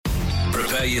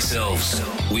prepare yourselves.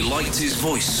 We liked his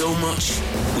voice so much,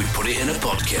 we put it in a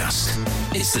podcast.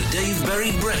 It's the Dave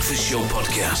Berry Breakfast Show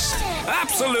podcast.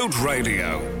 Absolute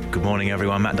Radio. Good morning,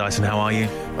 everyone. Matt Dyson, how are you?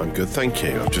 I'm good, thank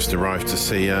you. I've just arrived to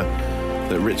see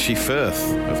that Richie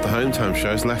Firth of the Home Time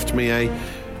Show has left me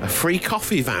a free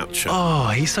coffee voucher. Oh,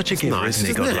 he's such a giver, Nice, isn't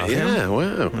he? isn't God it? love him. Yeah,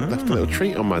 wow. Left a little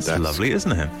treat on my desk. Lovely,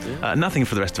 isn't it? Yeah. Nothing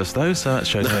for the rest of us, though, so that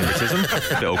shows favouritism.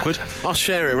 A bit awkward. I'll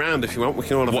share it around if you want. We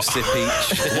can all have a sip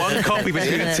each. One coffee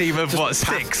between a team of,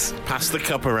 six? Pass the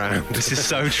cup around. This is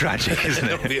so tragic, isn't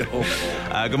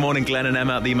it? Good morning, Glenn and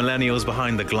Emma, the millennials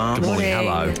behind the glass. Good morning.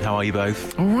 Hello. How are you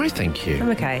both? All right, thank you. I'm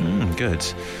okay. Good.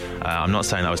 I'm not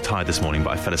saying I was tired this morning,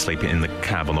 but I fell asleep in the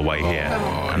cab on the way here.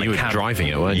 And you were driving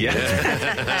it, weren't you?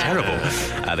 Yeah. Terrible.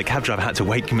 The cab driver had to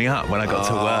wake me up when I got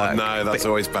to work. No, that's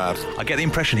always bad. I get the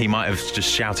impression he might have just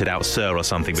shouted out "sir" or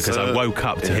something, because I woke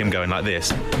up to him going like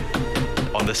this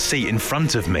on the seat in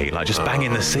front of me, like just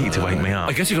banging the seat to wake me up.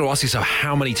 I guess you've got to ask yourself,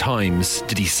 how many times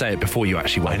did he say it before you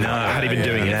actually woke up? Had he been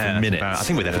doing it for minutes? I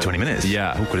think we're there for 20 minutes.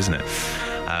 Yeah. Awkward, isn't it?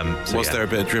 Was there a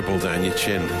bit of dribble down your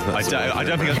chin? I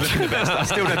don't think I was looking the best. I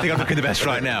still don't think I'm looking the best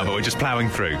right now, but we're just ploughing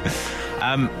through.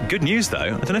 Good news, though. I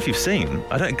don't know if you've seen.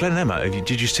 Glenn and Emma,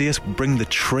 did you see us bring the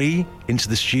tree into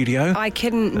the studio? I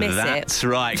couldn't miss it. That's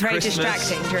right. It's very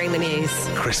distracting during the news.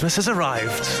 Christmas has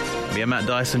arrived. Me and Matt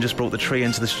Dyson just brought the tree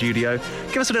into the studio.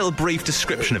 Give us a little brief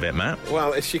description of it, Matt.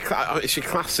 Well, it's your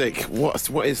classic.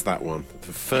 What is that one?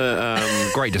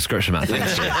 Great description, Matt.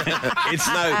 Thanks. It's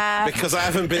because I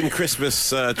haven't been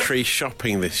Christmas tree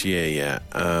shopping this year yet,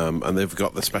 and they've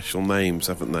got the special names,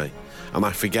 haven't they? And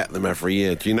I forget them every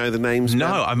year. Do you know the names?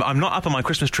 No, Ben? I'm not up on my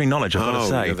Christmas tree knowledge, I've got to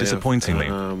say, disappointingly.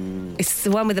 It's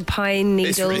the one with the pine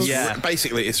needles.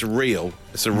 Basically, it's real.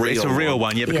 It's a real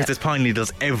one, because there's pine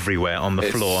needles everywhere on the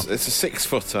floor. It's a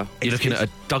 6-footer. You're looking at a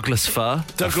Douglas fir.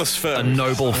 Douglas fir. A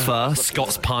noble fir,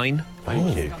 Scots pine.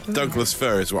 Thank you. Douglas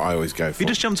fir is what I always go for. You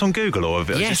just jumped on Google, or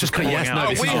Yes, just we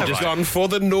have gone for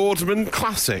the Nordman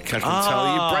Classic. I can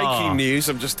tell you, breaking news.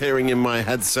 I'm just hearing in my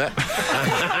headset,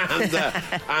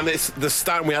 and it's the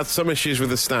stand. We had some issues with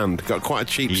the stand. Got quite a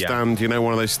cheap stand. You know,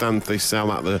 one of those stands they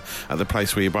sell at the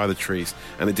place where you buy the trees,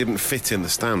 and it didn't fit in the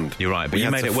stand. You're right, but you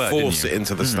made it work. Force it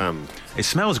into the stand. It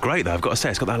smells great, though. I've got to say,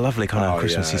 it's got that lovely kind of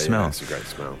Christmassy smell. Yeah, it's a great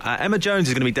smell. Emma Jones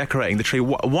is going to be decorating the tree.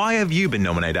 Why have you been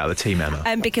nominated out of the team,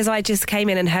 Emma? Because I just came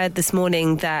in and heard this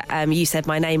morning that you said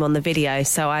my name on the video,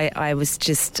 so I was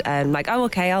just like, oh,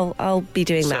 okay, I'll be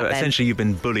doing that. So essentially, you've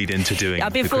been bullied into doing.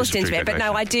 I've been forced into it, but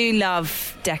no, I do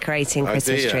love decorating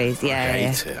Christmas trees.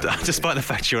 Yeah. Despite the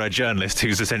fact you're a journalist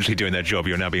who's essentially doing their job,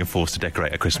 you're now being forced to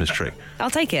decorate a Christmas tree. I'll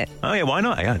take it. Oh yeah, why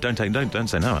not? Yeah, don't say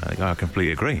no. I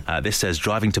completely agree. This says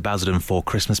driving to Basildon for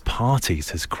Christmas parties,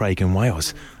 says Craig in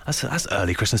Wales. That's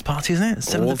early Christmas party, isn't it?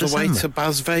 7th All of the December. way to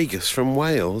Bas Vegas from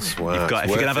Wales. Wow, if you're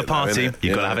going to have a party,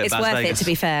 you've got to have it. It's Bas worth Vegas. it, to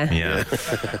be fair.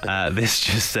 Yeah. This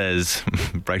just says,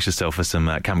 brace yourself for some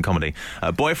camp comedy.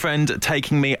 Boyfriend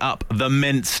taking me up the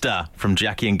Minster from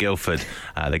Jackie and Guildford.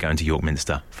 They're going to York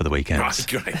Minster for the weekend. Right,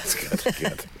 good.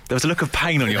 There was a look of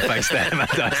pain on your face there, Matt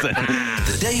Dyson.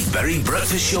 The Dave Berry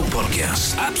Breakfast Show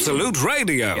podcast. Absolute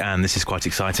Radio. And this is quite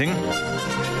exciting.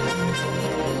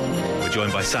 We're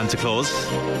joined by Santa Claus.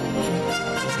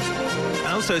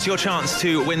 And also, it's your chance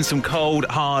to win some cold,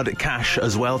 hard cash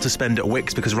as well to spend at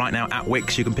Wickes, because right now at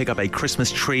Wickes you can pick up a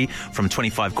Christmas tree from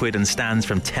 £25 and stands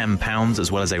from £10, as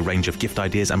well as a range of gift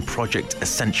ideas and project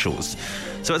essentials.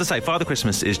 So as I say, Father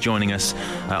Christmas is joining us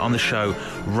on the show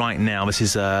right now. This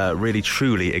is really,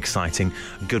 truly exciting.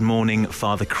 Good morning,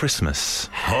 Father Christmas.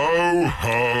 Ho,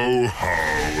 ho, ho.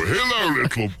 Hello,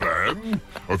 little Ben.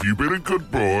 Have you been a good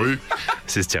boy?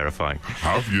 This is terrifying.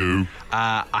 Have you?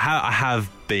 I have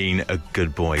been a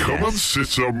good boy. Come and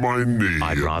sit on my knee.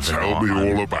 I'd rather tell not. me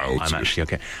all about it. I'm actually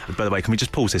okay. By the way, can we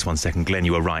just pause this 1 second? Glenn,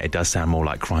 you were right. It does sound more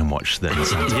like Crime Watch than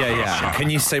Santa. Yeah. Can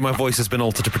you say my voice has been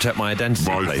altered to protect my identity,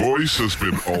 My please? voice has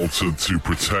been altered to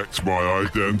protect my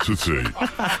identity.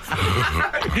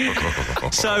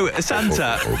 So,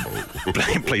 Santa,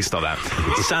 please stop that.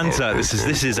 Santa,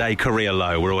 this is a career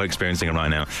low. We're all experiencing it right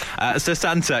now. So,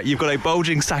 Santa, you've got a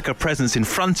bulging sack of presents in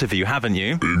front of you, haven't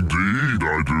you? Indeed,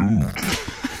 I do.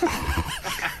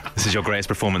 This is your greatest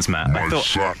performance, Matt. My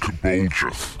sack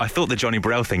bulgeth. I thought the Johnny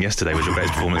Brel thing yesterday was your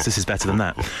greatest performance. This is better than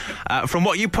that. From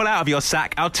what you pull out of your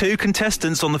sack, our two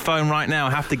contestants on the phone right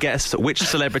now have to guess which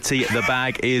celebrity the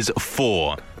bag is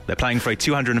for. They're playing for a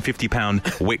 £250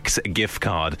 Wickes gift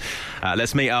card.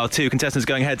 Let's meet our two contestants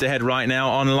going head-to-head right now.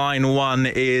 On line one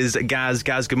is Gaz.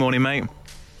 Gaz, good morning, mate.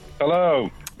 Hello.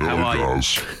 How are you?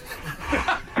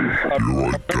 You're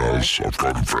right, Gaz. I've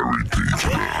gone very deep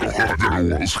now. I don't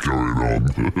know what's going on.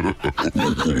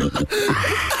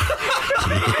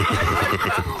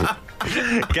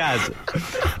 Gaz,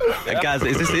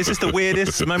 is this the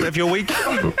weirdest moment of your week?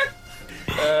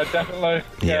 Definitely.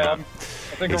 Yeah. I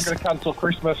think I'm going to cancel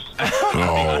Christmas.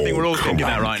 I think we're all thinking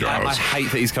that right now. I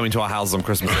hate that he's coming to our houses on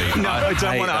Christmas Eve. No, I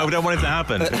don't want it to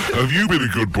happen. Have you been a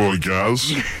good boy,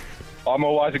 Gaz? I'm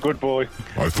always a good boy.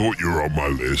 I thought you were on my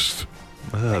list.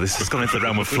 This has gone into the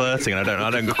realm of flirting, and I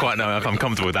don't quite know if I'm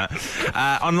comfortable with that.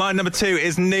 On line number 2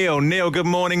 is Neil. Neil, good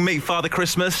morning. Meet Father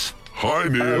Christmas. Hi,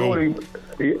 Neil.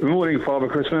 Morning, Father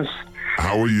Christmas.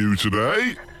 How are you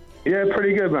today? Yeah,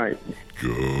 pretty good, mate.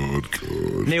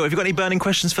 Good. Neil, have you got any burning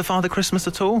questions for Father Christmas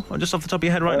at all? Or just off the top of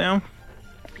your head right now?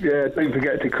 Yeah, don't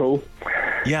forget to call.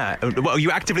 Yeah. Well, are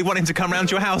you actively wanting to come round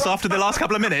to your house after the last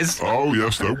couple of minutes? Oh,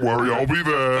 yes, don't worry, I'll be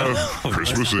there.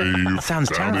 Christmas Eve. Sounds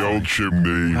down terrifying. the old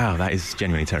chimney. Wow, that is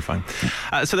genuinely terrifying.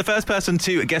 So the first person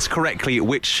to guess correctly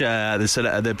which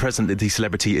the present that the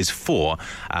celebrity is for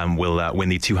will win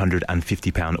the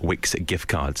 £250 Wix gift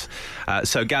cards.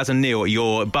 So Gaz and Neil,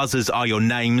 your buzzers are your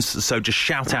names, so just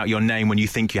shout out your name when you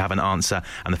think you have an answer,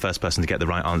 and the first person to get the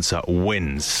right answer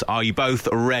wins. Are you both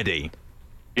ready?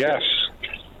 Yes.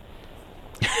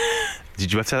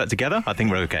 Did you have to say that together? I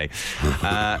think we're okay.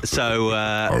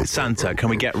 Santa, can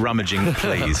we get rummaging,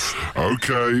 please?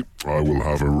 Okay, I will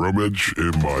have a rummage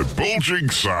in my bulging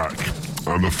sack.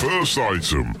 And the first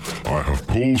item I have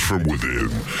pulled from within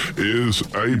is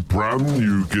a brand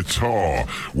new guitar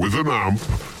with an amp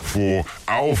for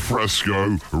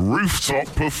alfresco rooftop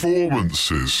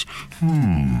performances.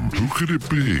 Who could it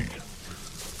be?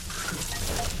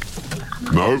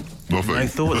 No, nothing. No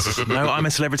thoughts? No I'm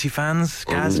a Celebrity fans?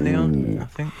 Gaz, Neil?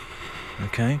 Nothing?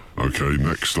 Okay. Okay,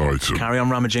 next item. Carry on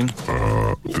rummaging.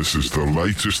 This is the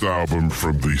latest album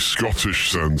from the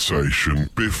Scottish sensation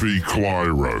Biffy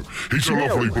Clyro. He's a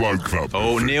lovely bloke, that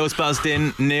Oh, Biffy. Neil's buzzed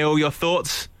in. Neil, your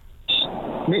thoughts?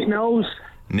 Nick Knowles.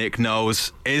 Nick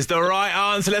Knowles is the right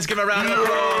answer. Let's give a round of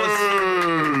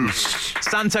applause. Yes!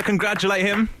 Santa, congratulate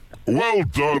him. Well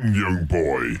done, young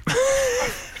boy.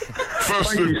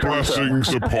 Festive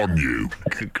blessings upon you.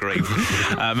 Great.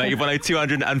 Mate, you've won a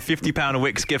 £250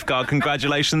 Wix gift card.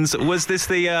 Congratulations. Was this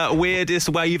the weirdest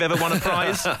way you've ever won a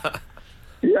prize?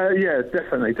 Yeah,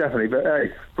 definitely. But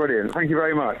hey, brilliant. Thank you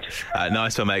very much.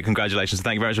 Nice one, mate. Congratulations.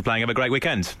 Thank you very much for playing. Have a great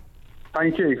weekend.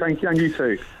 Thank you, and you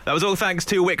too. That was all thanks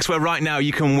to Wix, where right now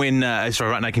you can win. Right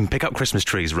now you can pick up Christmas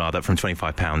trees rather from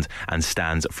 £25 and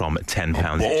stands from £10.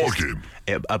 A bargain.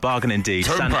 A bargain indeed.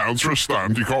 £10 for a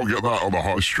stand. You can't get that on the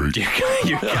high street.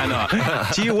 You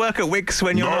cannot. Do you work at Wix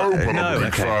when you're No, not? but I'm a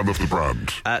big fan of the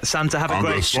brand. Santa, have a And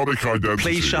great... their sonic identity.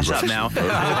 Please shut up now.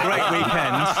 Have a great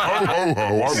weekend. Ho, ho,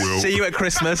 ho, I will. See you at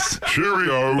Christmas.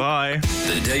 Cheerio. Bye.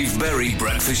 The Dave Berry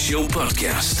Breakfast Show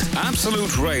Podcast.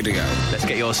 Absolute Radio. Let's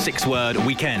get your 6-word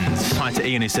weekends. Hi to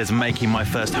Ian, who says, making my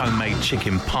first homemade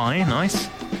chicken pie. Nice.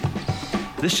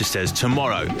 This just says,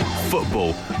 tomorrow,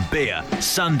 football, beer,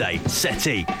 Sunday,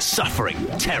 settee, suffering,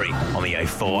 Terry on the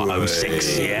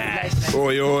A406. Yes.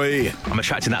 Oi, oi. I'm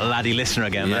attracting that laddie listener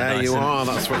again. Yeah, Nice. you are.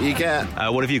 That's what you get.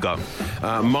 What have you got?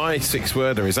 My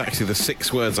 6-worder is actually the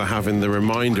 6 words I have in the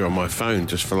reminder on my phone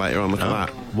just for later on. Look at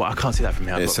that. Well, I can't see that from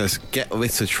here. It says, get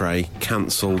litter tray,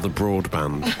 cancel the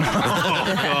broadband. Oh,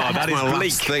 God, that is my bleak.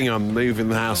 last thing on moving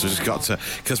the house. We just got to...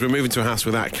 Because we're moving to a house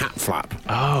without cat flap.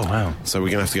 Oh, wow. So we're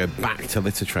going to have to go back to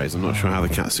litter trays. I'm not sure how the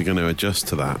cats are going to adjust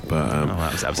to that. But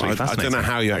that was absolutely I don't fascinating. know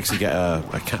how you actually get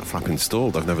a cat flap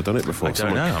installed. I've never done it before. I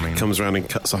don't know. I mean... comes around and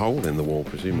cuts a hole in the wall,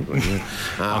 presumably. Yeah.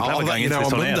 I'm glad we're going into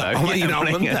this on air, though. I'll let you know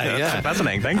on Monday, yeah.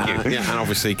 Fascinating, thank you. Yeah, and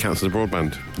obviously cancel the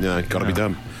broadband. Yeah, got to be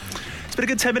done. It's been a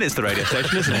good 10 minutes, the radio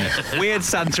station, isn't it? Weird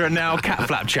Santa and now cat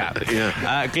flap chat.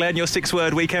 Yeah. Glenn, your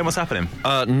 6-word weekend, what's happening?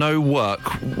 No work.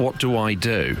 What do I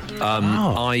do?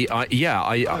 I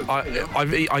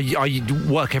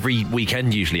work every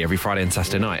weekend, usually every Friday and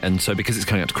Saturday night, and so because it's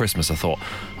coming up to Christmas, I thought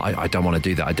I don't want to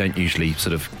do that. I don't usually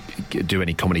sort of do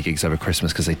any comedy gigs over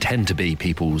Christmas because they tend to be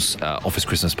people's office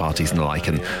Christmas parties and the like,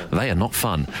 and they are not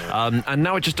fun. And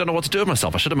now I just don't know what to do with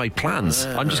myself. I should have made plans.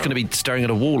 I'm just going to be staring at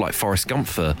a wall like Forrest Gump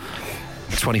for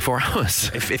 24 hours.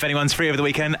 If anyone's free over the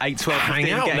weekend, 8, 12, 15,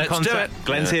 Hang out, get in let's do contact. it.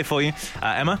 Glenn's here for you.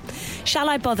 Emma? Shall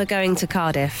I bother going to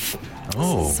Cardiff?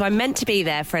 Oh. So I'm meant to be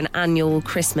there for an annual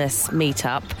Christmas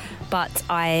meetup, but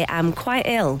I am quite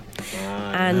ill.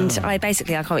 And I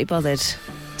can't be bothered.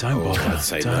 Don't bother. I'd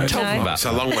say Don't. no. It's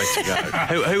a long way to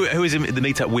go. Who is in the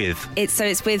meetup with? It's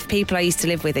with people I used to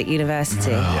live with at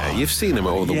university. Yeah, you've seen them at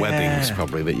all the Yeah. weddings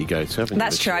probably that you go to, haven't you?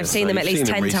 That's this true. year? I've seen So them at you've least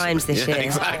seen 10 recently. times this Yeah, year.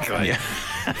 Exactly. Yeah.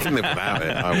 I can live without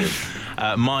it. I would.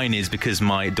 Mine is because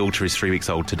my daughter is 3 weeks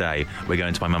old today. We're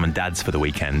going to my mum and dad's for the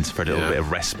weekend for a little bit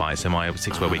of respite. So my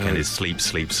 6-week weekend is sleep,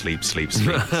 sleep, sleep, sleep,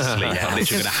 sleep, sleep. I'm literally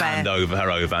going to hand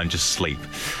her over and just sleep.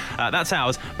 That's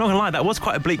ours. I'm not going to lie, that was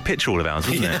quite a bleak picture all of ours,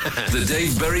 wasn't it? The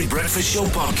Dave Berry Breakfast Show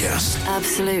Podcast.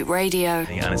 Absolute Radio.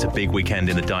 And it's a big weekend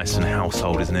in the Dyson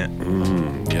household, isn't it?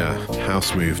 Yeah,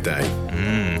 house move day.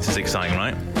 This is exciting,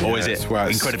 right? Or is it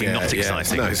incredibly not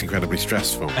exciting? No, it's incredibly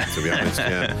stressful, to be honest.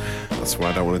 Yeah, that's why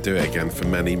I don't want to do it again for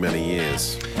many, many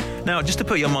years. Now, just to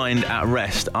put your mind at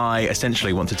rest, I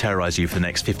essentially want to terrorise you for the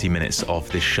next 50 minutes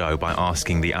of this show by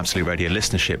asking the Absolute Radio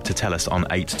listenership to tell us on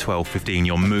 8, 12, 15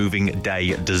 your moving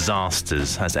day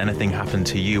disasters. Has anything happened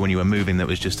to you when you were moving that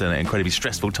was just an incredibly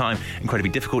stressful time, incredibly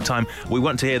difficult time? We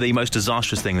want to hear the most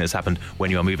disastrous thing that's happened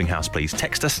when you are moving house, please.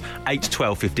 Text us, 8,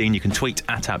 12, 15. You can tweet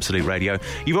at Absolute Radio.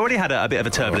 You've already had a bit of a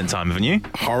turbulent time, haven't you?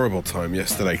 Horrible time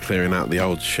yesterday clearing out the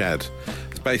old shed.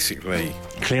 It's basically...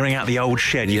 Clearing out the old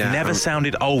shed. You've never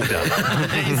sounded older.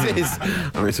 It is.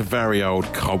 I mean, it's a very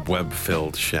old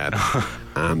cobweb-filled shed.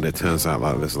 And it turns out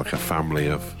like there's like a family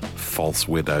of false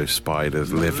widow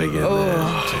spiders living in there.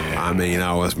 I mean,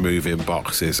 I was moving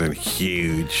boxes and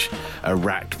huge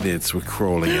arachnids were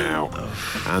crawling out.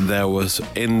 And there was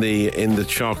in the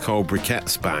charcoal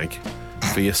briquettes bag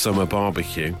for your summer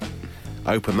barbecue.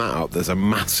 Open that up, there's a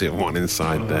massive one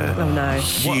inside there. Oh, no.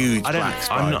 Huge black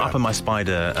spider. I'm not up on my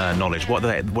spider knowledge. What do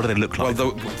they look like?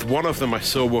 Well, one of them I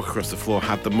saw walk across the floor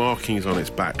had the markings on its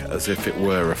back as if it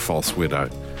were a false widow.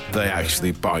 They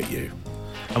actually bite you.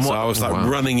 And so I was like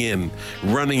running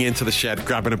into the shed,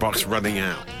 grabbing a box, running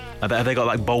out. Have they got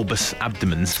like bulbous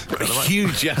abdomens?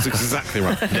 Huge, yes, exactly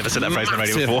right. Never said that phrase on the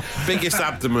radio before. Biggest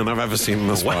abdomen I've ever seen in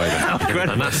a spider.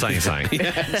 Wow. And that's saying something.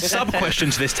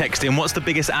 Sub-question to this text in, what's the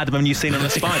biggest abdomen you've seen on a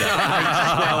spider?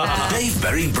 The Dave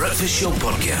Berry Breakfast Show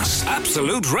Podcast.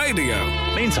 Absolute Radio.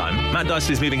 Meantime, Matt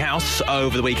Dyson is moving house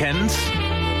over the weekend.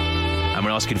 And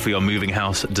we're asking for your moving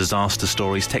house disaster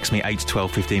stories. Text me 8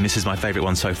 12 15. This is my favourite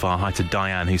one so far. Hi to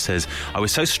Diane, who says, I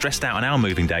was so stressed out on our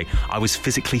moving day, I was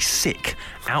physically sick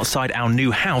outside our new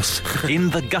house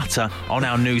in the gutter on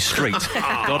our new street.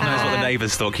 God knows what the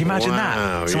neighbours thought. Can you imagine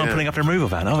that? Someone pulling up a removal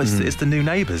van. Oh, it's the new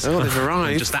neighbours. Oh, they've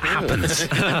arrived. Just that happens.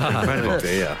 Incredible.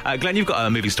 Glenn, you've got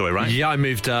a moving story, right? Yeah, I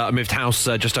moved house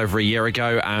just over a year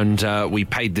ago, and we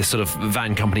paid this sort of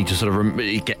van company to sort of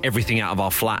get everything out of our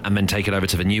flat and then take it over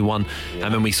to the new one. Yeah.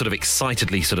 And then we sort of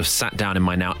excitedly sort of sat down in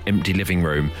my now empty living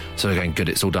room, sort of going, good,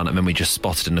 it's all done. And then we just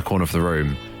spotted in the corner of the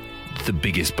room the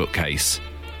biggest bookcase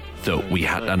that we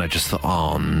had, and I just thought,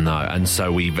 oh no. And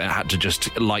so we had to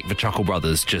just, like the Chuckle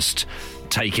Brothers, just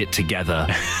take it together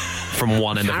from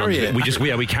one end of London. We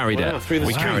carried it.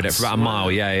 We carried it for about a mile.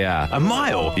 A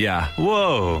mile? Yeah.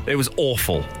 Whoa. It was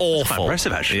awful. That's quite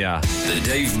impressive, actually. Yeah. The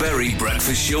Dave Berry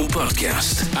Breakfast Show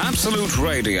Podcast. Absolute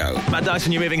Radio. Matt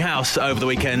Dyson, you're moving house over the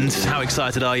weekend. How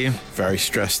excited are you? Very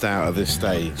stressed out at this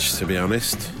stage, to be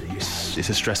honest. It's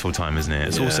a stressful time, isn't it?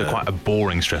 It's also quite a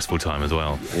boring, stressful time as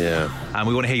well. Yeah. And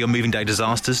we want to hear your moving day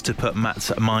disasters to put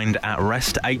Matt's mind at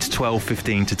rest. 8 12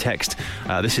 15 to text.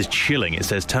 This is chilling. It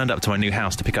says, turned up to my new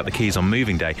house to pick up the keys on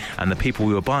moving day, and the people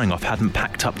we were buying off hadn't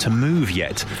packed up to move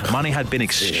yet. Money had been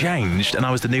exchanged, and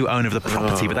I was the new owner of the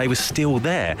property, but they were still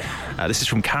there. This is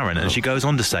from Karen, and she goes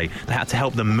on to say they had to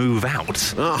help them move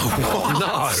out. Oh,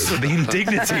 no. The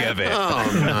indignity of it. Oh,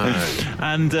 no.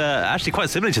 And actually quite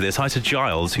similar to this, hi to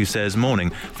Giles, who says, morning,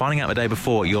 finding out the day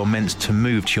before you're meant to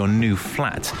move to your new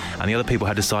flat, and the other people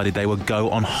had decided they would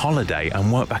go on holiday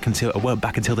and weren't back until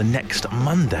the next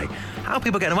Monday. How are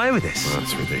people getting away with this?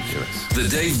 That's ridiculous. The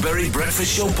Dave Berry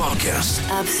Breakfast Show Podcast.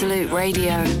 Absolute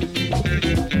Radio.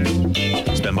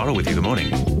 It's Ben Burrell with you. Good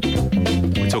morning.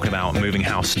 We're talking about moving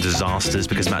house disasters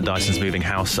because Matt Dyson's moving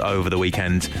house over the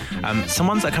weekend. Some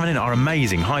ones that are coming in are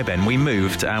amazing. Hi, Ben. We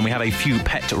moved and we have a few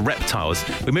pet reptiles.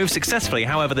 We moved successfully.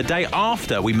 However, the day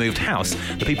after we moved house,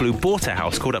 the people who bought our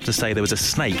house called up to say there was a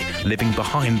snake living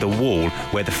behind the wall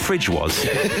where the fridge was.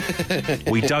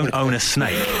 We don't own a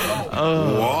snake.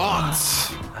 Oh. What?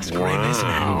 That's grim, isn't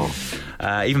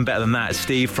it? Even better than that,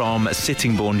 Steve from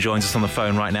Sittingbourne joins us on the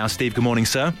phone right now. Steve, good morning,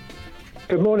 sir.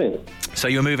 Good morning. So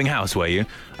you were moving house, were you?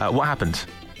 What happened?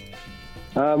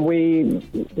 We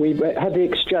had the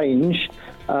exchange.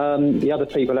 The other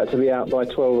people had to be out by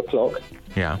 12 o'clock.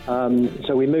 Yeah.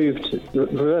 So we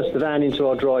reversed the van into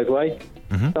our driveway,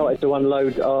 started to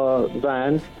unload our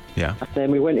van. Yeah. And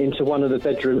then we went into one of the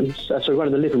bedrooms, one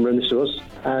of the living rooms to us,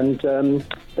 and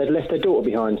they'd left their daughter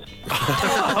behind.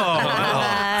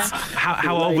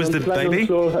 How old was the baby? On the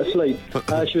floor asleep.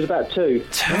 She was about 2.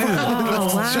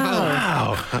 Oh,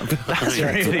 wow. That's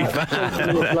really bad.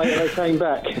 10 minutes later, they came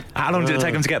back. How long did it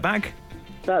take them to get back?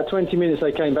 about 20 minutes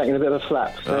they came back in a bit of a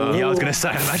flap. So I was going to say,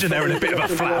 imagine they're in a bit of a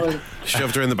flap.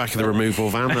 Shoved her in the back of the removal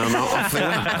van and off they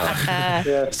went.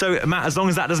 yeah. So, Matt, as long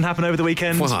as that doesn't happen over the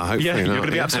weekend, Well, hopefully you're not, going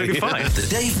to be yeah. absolutely fine. The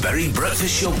Dave Berry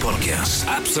Breakfast Show Podcast.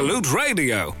 Absolute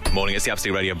Radio. Morning, it's the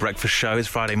Absolute Radio Breakfast Show. It's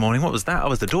Friday morning. What was that? Oh, it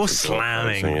was the door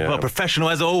slamming. yeah. Well, professional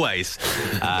as always.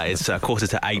 It's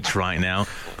 7:45 right now.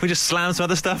 Can we just slam some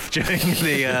other stuff during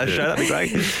the show? That'd be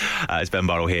great. It's Ben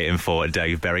Burrell here in for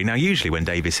Dave Berry. Now, usually when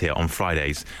Dave is here on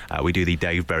Fridays, we do the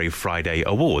Dave Berry Friday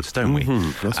Awards, don't we?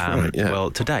 That's right, yeah.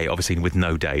 Well, today, obviously, with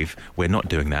no Dave, we're not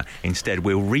doing that. Instead,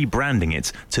 we're rebranding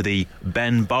it to the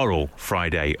Ben Burrell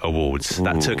Friday Awards.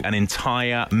 That took an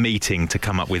entire meeting to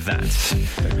come up with that.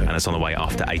 And it's on the way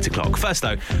after 8 o'clock. First,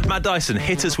 though, Matt Dyson,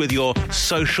 hit us with your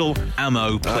social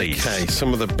ammo, please. Okay,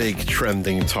 some of the big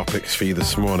trending topics for you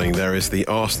this morning. There is the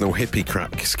Arsenal hippie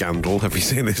crack scandal. Have you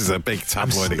seen this? Is a big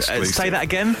tabloid exclusive. Say that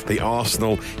again? The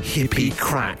Arsenal hippie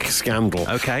crack scandal.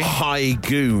 Okay. High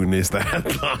goon is the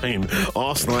headline.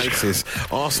 Arsenal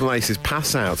aces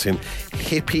pass out in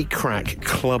hippie crack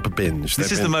club binge.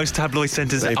 This is the most tabloid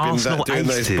sentence. They've Arsenal been doing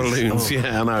aces. those balloons.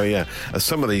 Yeah, I know, yeah.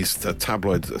 Some of these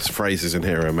tabloid phrases in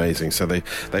here are amazing. So they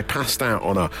passed out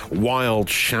on a wild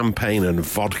champagne and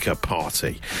vodka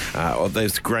party.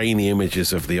 Those grainy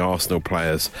images of the Arsenal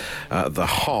players at the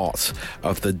heart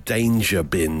of the danger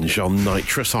binge on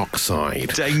nitrous oxide.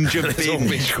 Danger It's all been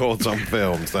binge. caught on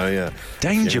film, so yeah.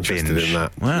 Danger If you're interested binge. in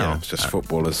that. Wow. Yeah, it's just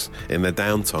footballers in their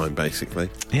downtime, basically.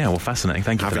 Yeah, well, fascinating.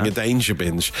 Thank you Having for a that. danger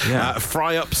binge. Yeah.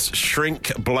 Fry-ups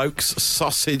shrink blokes'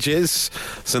 sausages.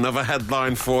 It's another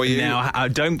headline for you. Now,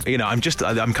 I'm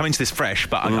coming to this fresh,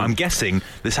 but I'm guessing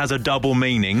this has a double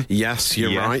meaning. Yes,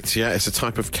 you're Yeah. right. Yeah, it's a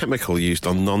type of chemical used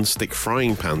on non-stick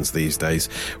frying pans these days,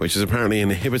 which is apparently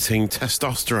inhibiting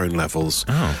testosterone levels,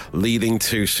 leading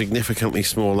to significantly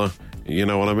smaller, you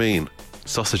know what I mean?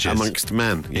 Sausages. Amongst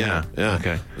men, yeah.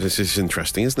 Okay. This is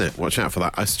interesting, isn't it? Watch out for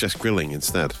that. I suggest grilling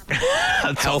instead.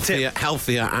 Top tip.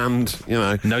 Healthier, and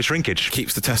No shrinkage.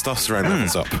 keeps the testosterone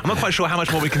levels up. I'm not quite sure how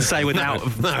much more we can say without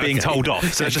being told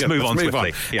off, so let's just move on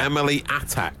swiftly. Yeah. Emily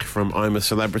Attack from I'm a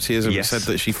Celebrity has Yes. said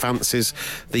that she fancies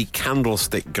the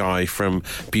candlestick guy from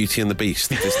Beauty and the Beast,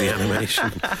 the Disney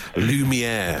animation,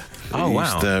 Lumiere. Oh, Who wow.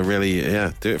 used to really,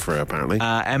 do it for her, apparently.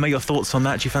 Emma, your thoughts on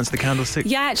that? Do you fancy the candlestick?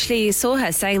 Yeah, I actually saw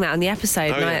her saying that on the episode,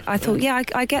 and yeah. I thought,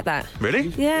 I get that. Really?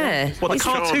 Yeah. What, the It's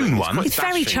cartoon charming. one? quite It's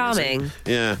very dashing, charming. isn't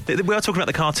it? Yeah. We are talking about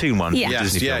the cartoon one. Yeah. the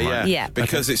Yes, Disney film, right? Yeah.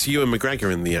 Because it's Ewan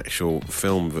McGregor in the actual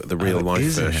film, the real life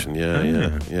is it? version.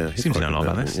 Yeah. He's Seems to quite know a lot good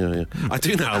about at it. this. Yeah. I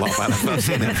do know a lot about it. I've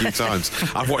seen it a few times.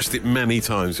 I've watched it many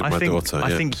times with my daughter.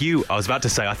 I was about to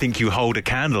say, I think you hold a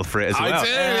candle for it as well. I do.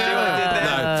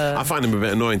 Yeah. No, I find him a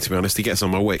bit annoying, to be honest. He gets on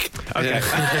my wick. Okay.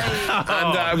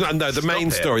 And no, the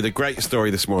main story, the great story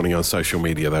this morning on social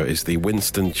media, though, is the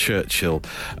Winston Churchill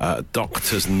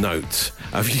doctor's note.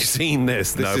 Have you seen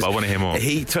this? No, but I wanna hear more.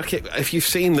 He took it. If you've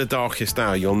seen The Darkest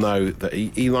Hour, you'll know that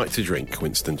he liked to drink.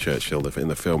 Winston Churchill, in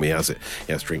the film, he has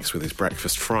drinks with his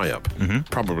breakfast fry-up,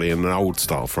 probably in an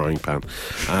old-style frying pan,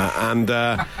 and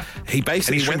he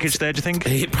basically Any shrinkage there, do you think?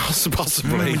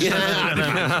 Possibly,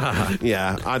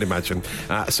 yeah, I'd imagine.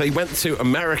 So he went to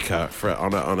America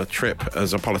on a trip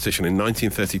as a politician in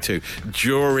 1932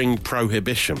 during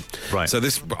Prohibition. Right. So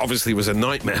this obviously was a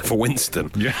nightmare for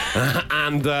Winston. Yeah.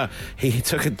 And he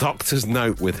took a doctor's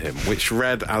note with him, which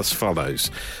read as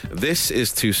follows: "This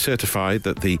is to certify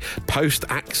that the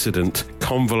post-accident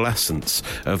convalescence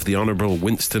of the Honourable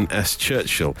Winston S.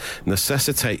 Churchill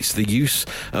necessitates the use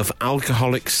of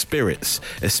alcoholic spirits,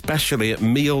 especially at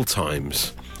meal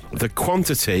times. The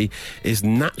quantity is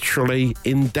naturally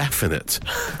indefinite,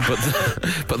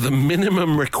 but the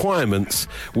minimum requirements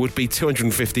would be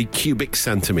 250 cubic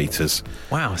centimetres."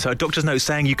 Wow, so a doctor's note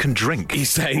saying you can drink. He's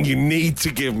saying you need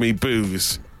to give me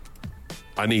booze.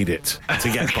 I need it to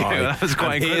get by. That was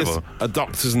quite And incredible. Here's a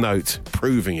doctor's note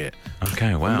proving it.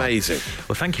 Okay, wow. Amazing.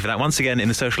 Well, thank you for that. Once again, in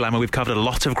the social ammo, we've covered a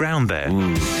lot of ground there.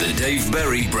 The Dave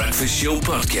Berry Breakfast Show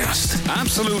Podcast.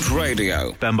 Absolute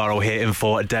Radio. Ben Burrell here in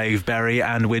for Dave Berry,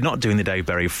 and we're not doing the Dave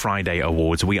Berry Friday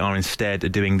Awards. We are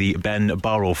instead doing the Ben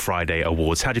Burrell Friday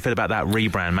Awards. How do you feel about that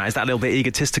rebrand, Matt? Is that a little bit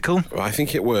egotistical? I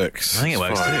think it works. I think it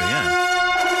works It's too, fine.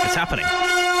 yeah. It's happening.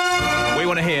 We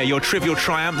want to hear your trivial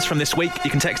triumphs from this week. You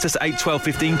can text us at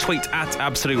 81215, tweet at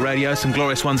Absolute Radio. Some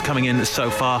glorious ones coming in so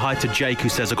far. Hi to Jake, who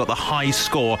says, "I got the high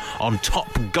score on Top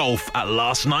Golf at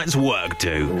last night's work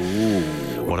do."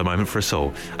 Ooh. What a moment for us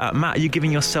all. Matt, are you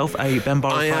giving yourself a Ben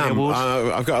Burrell Friday Award?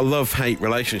 I've got a love-hate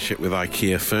relationship with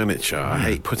IKEA furniture. I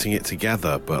hate putting it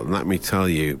together, but let me tell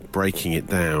you, breaking it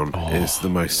down is the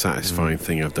most satisfying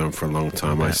thing I've done for a long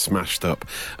time. I smashed up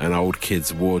an old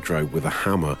kid's wardrobe with a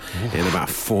hammer in about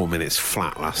 4 minutes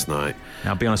flat last night.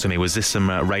 Now, be honest with me, was this some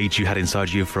rage you had inside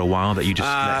you for a while that you just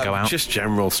let go out? Just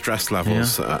general stress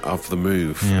levels of the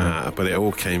move. But it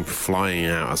all came flying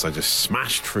out as I just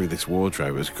smashed through this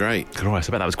wardrobe. It was great. Glorious.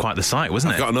 I bet that was quite the sight,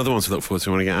 wasn't it? I've got another one to look forward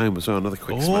to when I get home as well. Another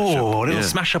quick smash up. Oh, a little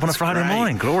smash up on a Friday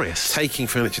morning. Glorious. Taking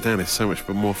furniture down is so much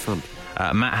more fun.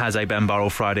 Matt has a Ben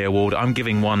Burrell Friday award. I'm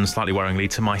giving one, slightly worryingly,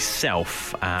 to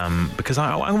myself because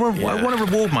I want to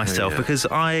reward myself because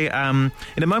I,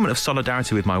 in a moment of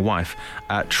solidarity with my wife,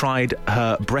 tried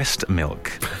her breast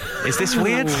milk. Is this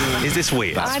weird? Is this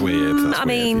weird? That's weird.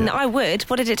 I would.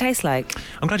 What did it taste like?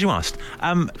 I'm glad you asked.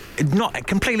 Not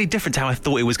completely different to how I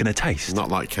thought it was going to taste. Not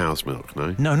like cow's milk,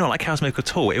 no? No, not like cow's milk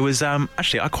at all. It was,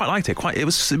 actually, I quite liked it. It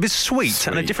was sweet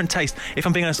and a different taste. If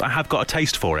I'm being honest, I have got a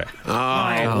taste for it.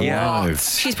 Yeah.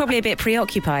 She's probably a bit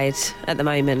preoccupied at the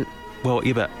moment. Well,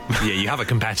 yeah, but... Yeah, you have a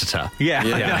competitor.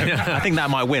 I think that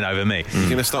might win over me. You're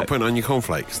going to start putting on your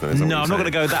cornflakes then? No, I'm not going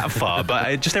to go that far,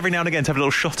 but just every now and again to have a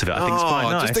little shot of it, I think it's quite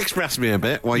nice. Just express me a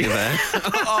bit while you're there.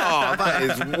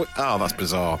 That's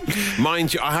bizarre.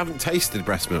 Mind you, I haven't tasted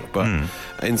breast milk, but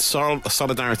in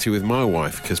solidarity with my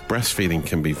wife, because breastfeeding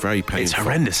can be very painful. It's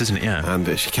horrendous, isn't it? Yeah.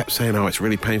 And she kept saying, it's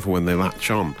really painful when they latch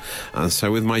on. And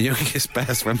so with my youngest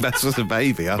Bess, when Bess was a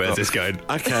baby, I Where's thought, this going?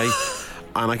 Okay.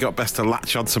 And I got Bess to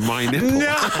latch onto my nipple.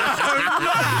 What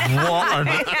on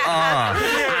earth?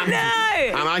 No!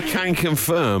 And I can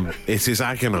confirm it is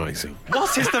agonising.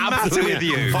 What is the matter with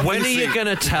you? When are you going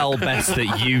to tell Bess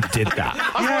that you did that?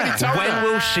 I've already told When her.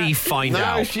 will she find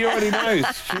out? No, she already knows.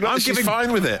 She's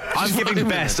fine with it. I'm giving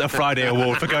Bess a Friday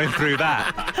award for going through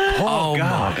that. Oh,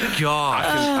 my God.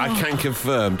 I can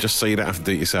confirm, just so you don't have to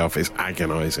do it yourself, it's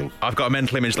agonising. I've got a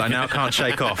mental image that I now can't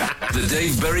shake off. The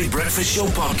Dave Berry Breakfast Show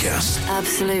podcast.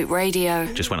 Absolute Radio.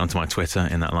 Just went onto my Twitter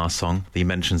in that last song. The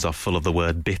mentions are full of the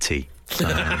word bitty.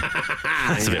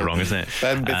 That's a bit wrong, isn't it?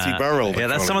 Ben Bitty Burrell. Yeah,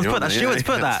 that's someone's put that. Stuart's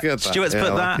put that. Stuart's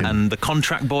put that, and the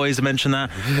contract boys have mentioned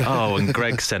that. Oh, and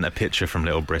Greg sent a picture from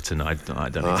Little Britain. I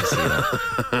don't need to see that.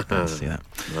 I don't need to see that.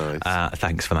 Nice.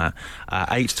 Thanks for that.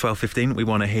 8 to 12:15. We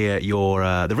want to hear your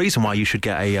the reason why you should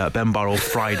get a Ben Burrell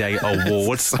Friday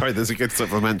award. Sorry, there's a good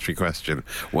supplementary question.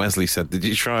 Wesley said, "Did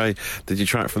you try it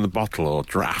from the bottle or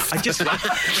draft?" I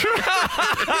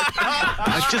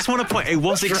just want to point. It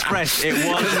was expressed. It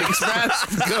was expressed.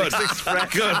 Good.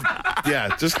 Good.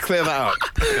 Yeah, just clear that up.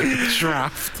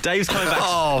 Draft. Dave's coming back.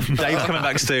 Dave's coming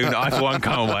back soon. I, for one,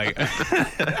 can't wait.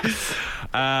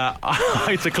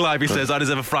 Hi to Clive. He says, I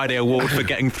deserve a Friday award for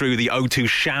getting through the O2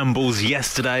 shambles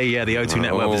yesterday. Yeah, the O2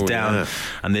 network was down. Yeah.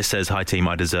 And this says, hi team,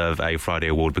 I deserve a Friday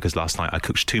award because last night I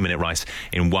cooked 2-minute rice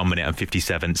in 1 minute and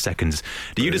 57 seconds.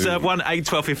 Do you deserve one? 8,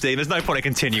 12, 15. There's no point in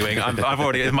continuing. I've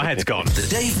already, my head's gone. The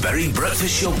Dave Berry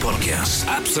Breakfast Show podcast.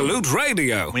 Absolute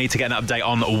Radio. We need to get an update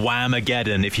on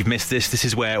Whamageddon. If you've missed this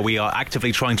is where we are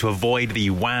actively trying to avoid the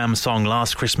Wham song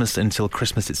Last Christmas until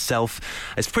Christmas itself.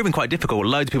 It's proven quite difficult.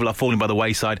 Loads of people are falling by the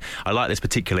wayside. I like this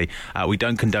particularly. We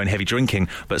don't condone heavy drinking,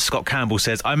 but Scott Campbell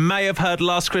says, I may have heard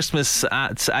Last Christmas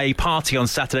at a party on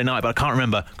Saturday night, but I can't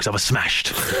remember because I was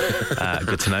smashed.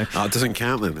 Good to know. Oh, it doesn't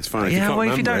count then. It's fine.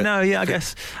 If you don't know, I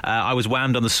guess. I was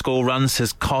whammed on the school run,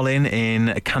 says Colin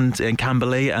in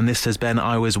Camberley, and this says, Ben,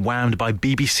 I was whammed by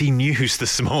BBC News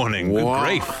this morning. Good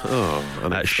grief. Oh,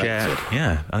 unexpected.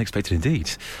 Unexpected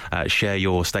indeed. Share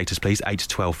your status, please. 8 to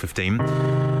 12, 15.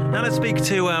 Now let's speak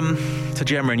to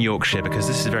Gemma in Yorkshire because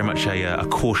this is very much a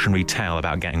cautionary tale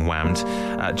about getting whammed.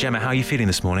 Gemma, how are you feeling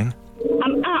this morning?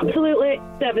 I'm absolutely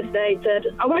devastated.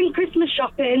 I went Christmas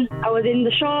shopping. I was in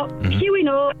the shop, queuing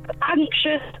up,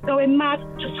 anxious, going mad.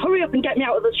 Just hurry up and get me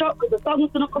out of the shop because the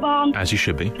song's going to come on. As you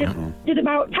should be. Did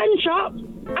about 10 shops,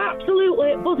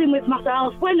 absolutely buzzing with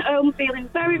myself. Went home feeling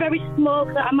very, very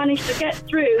smug that I managed to get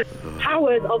through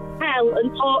hours of hell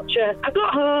and torture. I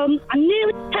got home. I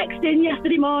nearly texted in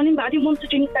yesterday morning, but I didn't want to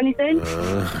jinx anything.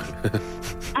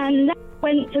 And then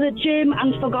went to the gym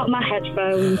and forgot my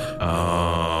headphones. So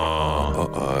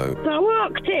I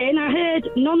walked in, I heard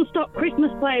non-stop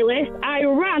Christmas playlist. I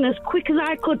ran as quick as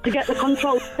I could to get the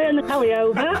control to turn the telly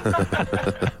over.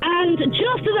 And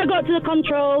just as I got to the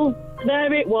control,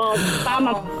 there it was. Bam.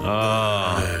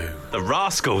 The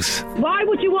rascals. Why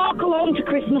would you walk along to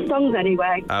Christmas songs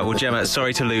anyway? Well, Gemma,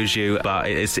 sorry to lose you, but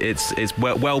it's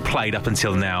well played up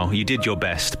until now. You did your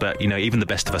best, but, even the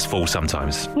best of us fall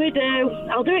sometimes. We do.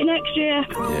 I'll do it next year.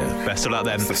 Yeah. Best of luck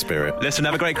then. That's the spirit. Listen,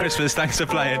 have a great Christmas. Thanks for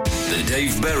playing. The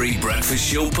Dave Berry Breakfast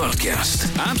Show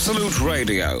podcast. Absolute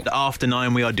Radio. After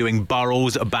 9, we are doing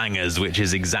Burrell's Bangers, which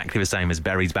is exactly the same as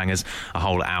Berry's Bangers. A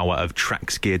whole hour of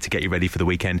tracks geared to get you ready for the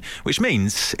weekend, which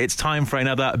means it's time for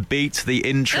another Beat the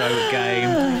Intro Facebook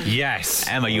game. Yes.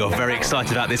 Emma, you're very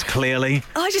excited about this, clearly.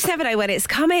 Oh, I just never know when it's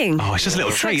coming. Oh, it's just a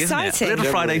little So treat, isn't it? exciting.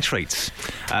 Little Friday treats.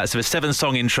 So there's 7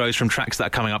 song intros from tracks that are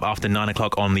coming up after 9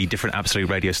 o'clock on the different Absolute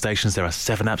radio stations. There are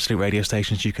 7 Absolute radio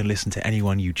stations. You can listen to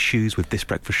anyone you choose with This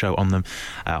Breakfast Show on them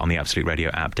on the Absolute Radio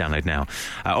app. Download now.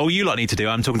 All you lot need to do,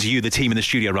 I'm talking to you, the team in the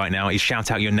studio right now, is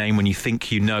shout out your name when you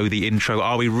think you know the intro.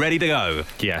 Are we ready to go?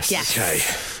 Yes.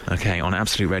 Okay, on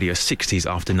Absolute Radio 60s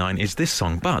after 9 is this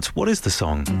song. But what is the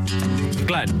song?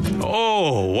 Glenn.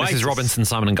 Oh, wait. This is Robinson,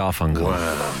 Simon and Garfunkel.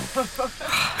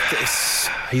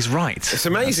 He's right. It's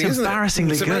amazing, That's isn't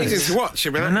embarrassingly it? It's good. amazing to watch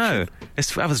him in I know.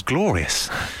 That was glorious.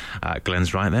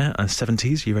 Glenn's right there.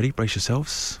 70s, you ready? Brace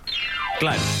yourselves.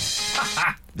 Glenn.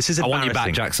 This is I want you back,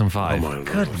 embarrassing. Jackson 5. Oh, my Lord.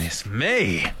 Goodness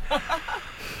me.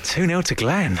 2-0 to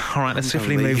Glenn. All right, let's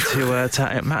swiftly move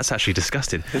to Matt's actually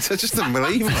disgusted. It's just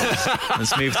unbelievable.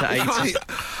 Let's move to 8.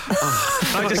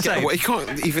 I just say, he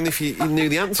can't, even if you knew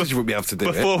the answers, you wouldn't be able to do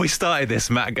it. Before we started this,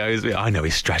 Matt goes, I know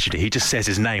his strategy. He just says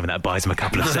his name and that buys him a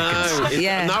couple of seconds.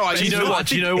 Yeah. Do you know what?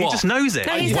 He just knows it.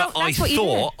 No, he's not- that's what you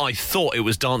do. I thought it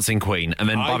was Dancing Queen, and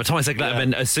then by the time I said Glenn,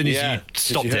 and then as soon as you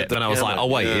stopped it, then I was like, oh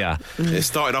wait, yeah. It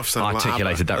started off sounding like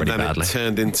articulated that ABBA, really and then badly. It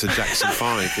turned into Jackson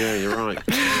 5. Yeah, you're right.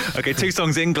 Okay, 2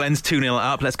 songs in. Glenn's 2-0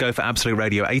 up. Let's go for Absolute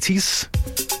Radio 80s.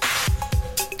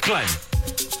 Glenn.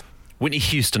 Whitney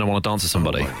Houston, I Want to Dance with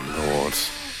Somebody. Oh, my Lord.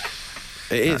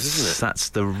 It is, isn't it? That's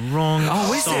the wrong song.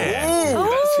 Let's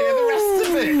hear the rest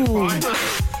of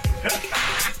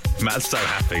it. Matt's so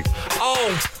happy.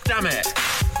 Oh, damn it.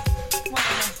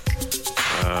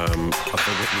 I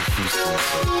think Whitney Houston.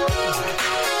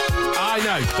 I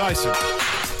know, Dyson.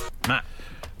 Matt.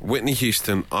 Whitney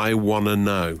Houston, I Wanna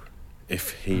Know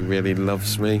If He Really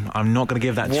Loves Me. I'm not going to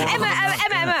give that to you.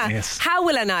 Emma. Yes. How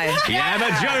will I know? Yeah, Emma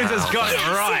Jones has got it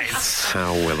right.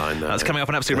 How will I know? That's coming up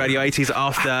on Absolute Radio 80s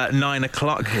after 9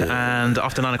 o'clock. And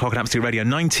after 9 o'clock on Absolute Radio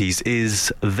 90s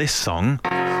is this song.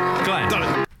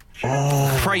 Glenn.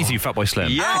 Praise You, Fatboy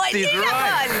Slim. Yes, he's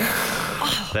right. That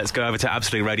one. Let's go over to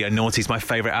Absolute Radio Naughty's my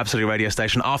favourite Absolute Radio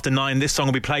station. After 9, this song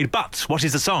will be played. But what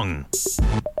is the song?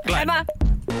 Glenn. Emma.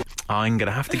 I'm going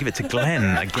to have to give it to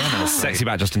Glenn again. I'm afraid. Sexy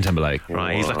Back Justin Timberlake.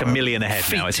 Right, he's like a million ahead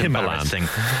now. It's embarrassing.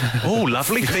 Oh,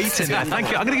 lovely feet in there. Thank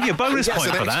you. I'm going to give you a bonus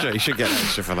point for that. You should get an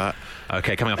extra for that.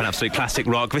 Okay, coming up an Absolute Classic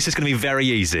Rock. This is going to be very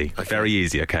easy. Okay. Very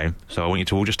easy, okay? So I want you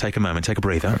to all just take a moment, take a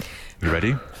breather. You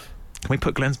ready? Can we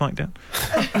put Glenn's mic down?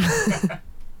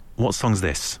 What song's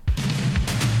this?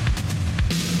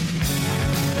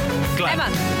 Glenn.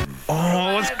 Emma.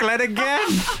 Oh, it's Glenn again.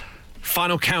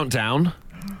 Final Countdown.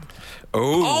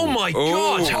 Oh my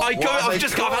God! I've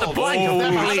had a blank.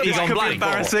 I've completely gone blank.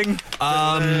 Embarrassing.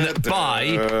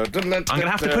 By. I'm going to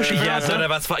have to push it. Yeah, no,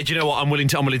 that's fine. Do you know what? I'm willing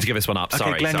to give this one up. Okay,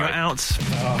 Sorry, Glenn, sorry. you're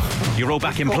out. You're all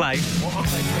back in play.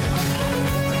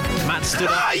 Matt stood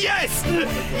up. Yes!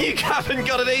 You haven't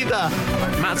got it either.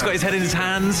 Matt's got his head in his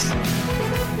hands.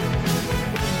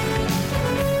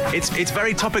 It's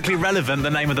very topically relevant, the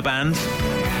name of the band.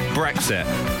 Brexit.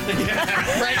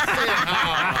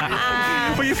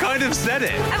 Well, you kind of said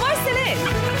it. Am I still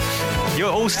in? You're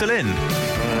all still in.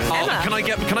 Emma. Can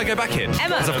I go back in?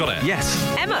 Emma. Because I've got it. Yes.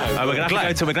 Emma. Oh, we're gonna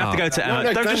have to go to Emma.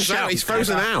 No, Don't Glenn's just shout. out. He's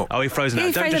frozen out. Oh, he's frozen out.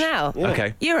 He's Don't frozen just... out.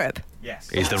 Okay. Europe.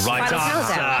 Is the right Final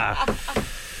answer.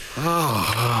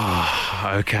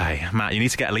 Okay, Matt, you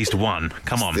need to get at least one.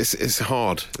 Come on. This is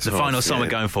hard. The final song we're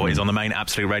going for is on the main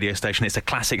Absolute radio station. It's a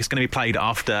classic. It's going to be played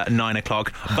after 9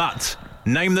 o'clock. But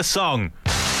name the song.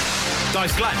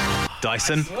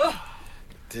 Dyson.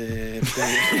 Glenn.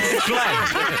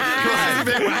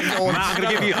 Matt, I'm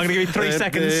going to give you 3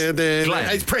 seconds.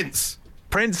 It's Prince.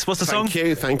 Prince, what's the song?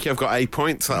 Thank you. I've got 8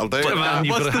 points. That'll do. You've got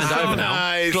to hand over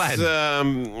now.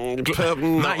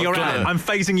 Glenn. Matt, you're out. I'm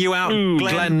phasing you out.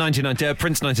 Glenn 1990.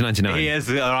 Prince 1999. He is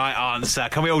the right answer.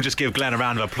 Can we all just give Glenn a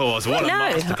round of applause? What a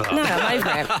masterclass. No, I'm over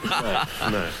it.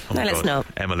 No, let's not.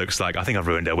 Emma looks like I think I've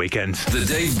ruined her weekend. The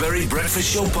Dave Berry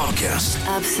Breakfast Show Podcast.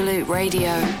 Absolute Radio.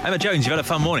 Emma Jones, you've had a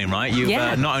fun morning, right? You've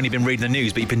not only been reading the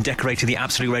news, but you've been decorating the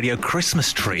Absolute Radio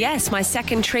Christmas tree. Yes, my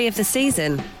second tree of the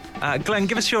season. Glenn,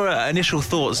 give us your initial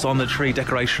thoughts on the tree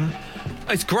decoration.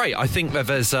 It's great. I think that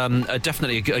there's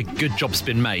definitely a good job's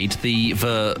been made. The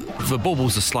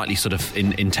baubles are slightly sort of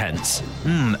intense.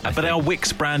 But they are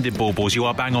Wix branded baubles. You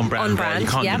are bang on brand. On brand, you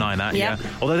can't deny that. yeah.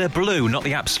 Although they're blue, not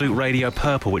the Absolute Radio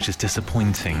purple, which is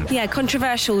disappointing. Yeah,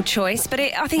 controversial choice, but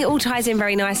I think it all ties in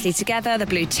very nicely together. The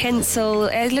blue tinsel,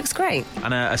 it looks great.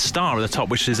 And a star at the top,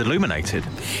 which is illuminated.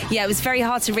 Yeah, it was very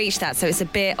hard to reach that, so it's a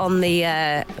bit on the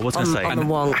on the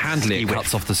wonk. Handily, it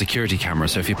cuts off the security camera.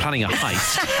 So if you're planning a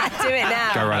heist, Do it now.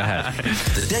 now. Go right ahead.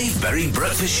 The Dave Berry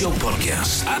Breakfast Show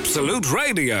Podcast. Absolute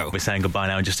Radio. We're saying goodbye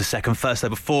now in just a second. First, though,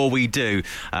 before we do,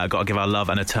 got to give our love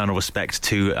and eternal respect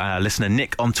to listener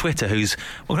Nick on Twitter, who's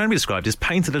what can only be described as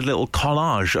painted a little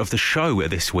collage of the show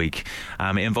this week.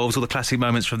 It involves all the classic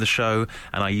moments from the show,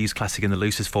 and I use classic in the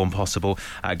loosest form possible.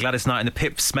 Gladys Knight and the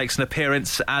Pips makes an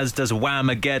appearance, as does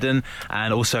Whamageddon,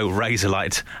 and also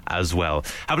Razorlight as well.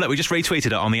 Have a look, we just retweeted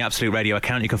it on the Absolute Radio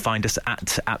account. You can find us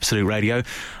at Absolute Radio.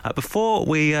 Before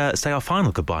we say our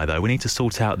final goodbye, though, we need to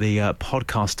sort out the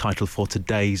podcast title for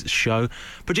today's show.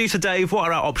 Producer Dave, what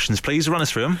are our options, please? Run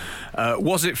us through them.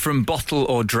 Was it from bottle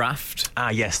or draft?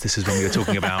 Yes, this is when we were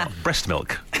talking about breast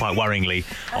milk, quite worryingly,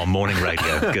 on morning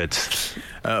radio. Good.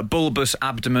 Bulbous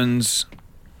abdomens.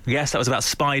 Yes, that was about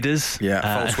spiders. Yeah,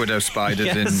 false widow spiders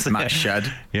yes, in Matt's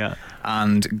shed. Yeah.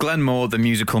 And Glenn Moore, the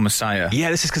musical Messiah.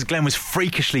 Yeah, this is because Glenn was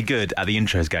freakishly good at the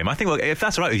intros game. I think if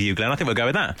that's all right with you, Glenn, I think we'll go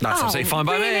with that. That's absolutely fine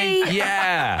by me.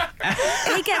 Yeah.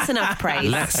 He gets enough praise.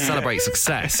 Let's celebrate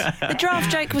success. The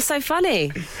draft joke was so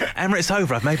funny. Emma, it's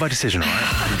over. I've made my decision, all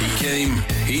right? He came,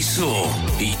 he saw,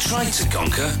 he tried to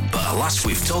conquer, but alas,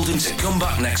 we've told him to come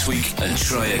back next week and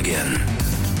try again.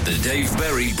 The Dave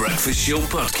Berry Breakfast Show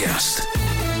Podcast.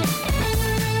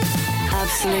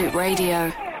 Absolute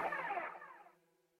Radio.